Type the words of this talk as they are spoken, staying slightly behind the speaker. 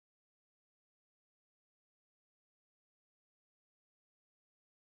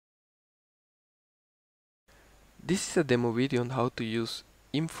This is a demo video on how to use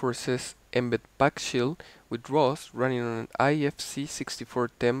Inforce's mbed PAC shield with ROS running on an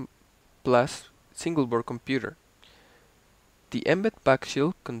IFC6410 Plus single board computer. The mbed PAC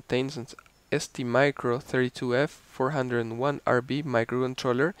shield contains an STMicro 32F401RB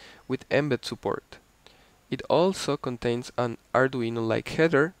microcontroller with mbed support. It also contains an Arduino-like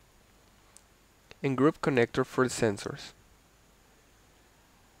header and group connector for the sensors.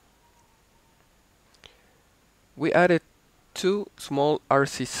 We added two small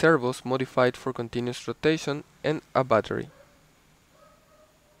RC servos modified for continuous rotation and a battery.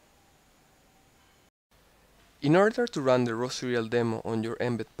 In order to run the rosserial demo on your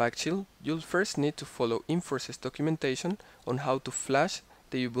mbed PAC shield, you'll first need to follow Inforce's documentation on how to flash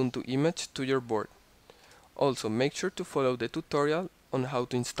the Ubuntu image to your board. Also, make sure to follow the tutorial on how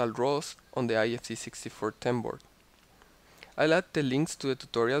to install ROS on the IFC6410 board. I'll add the links to the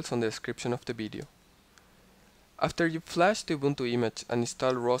tutorials on the description of the video. After you flash the Ubuntu image and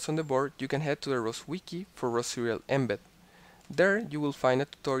install ROS on the board, you can head to the ROS wiki for rosserial mbed. There you will find a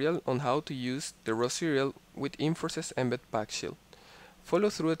tutorial on how to use the rosserial with Inforce's mbed PAC shield. Follow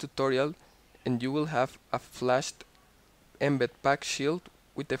through the tutorial and you will have a flashed mbed PAC shield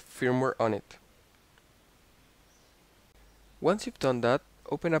with the firmware on it. Once you've done that,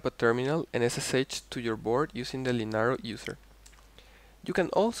 open up a terminal and SSH to your board using the Linaro user. You can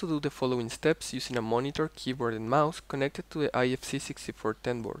also do the following steps using a monitor, keyboard and mouse connected to the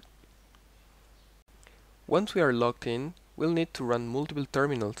IFC6410 board. Once we are logged in, we'll need to run multiple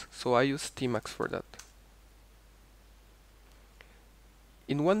terminals, so I use Tmax for that.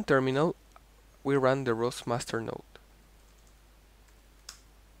 In one terminal, we run the ROS master node.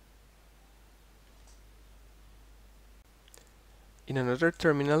 In another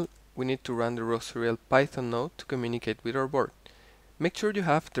terminal, we need to run the rosserial Python node to communicate with our board. Make sure you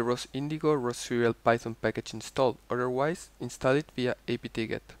have the ROS Indigo rosserial Python package installed, otherwise install it via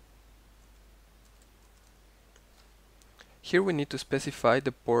apt-get. Here we need to specify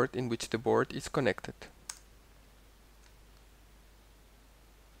the port in which the board is connected.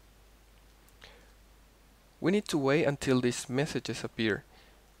 We need to wait until these messages appear,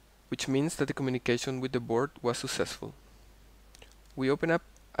 which means that the communication with the board was successful. We open up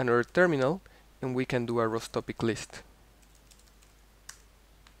another terminal and we can do a ROS topic list.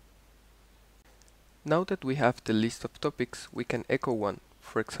 Now that we have the list of topics, we can echo one,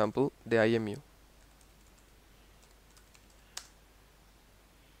 for example, the IMU.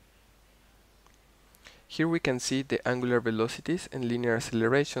 Here we can see the angular velocities and linear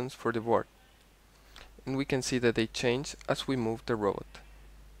accelerations for the board, and we can see that they change as we move the robot.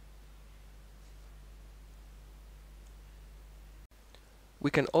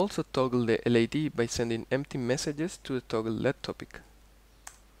 We can also toggle the LAD by sending empty messages to the toggle LED topic.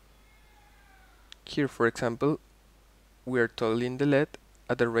 Here, for example, we are toggling the LED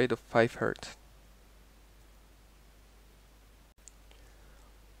at a rate of 5 Hz.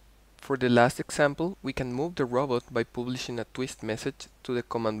 For the last example, we can move the robot by publishing a twist message to the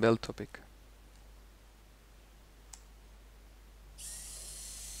command bell topic.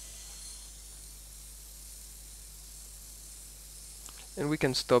 And we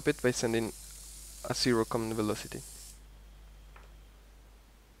can stop it by sending a 0 command velocity.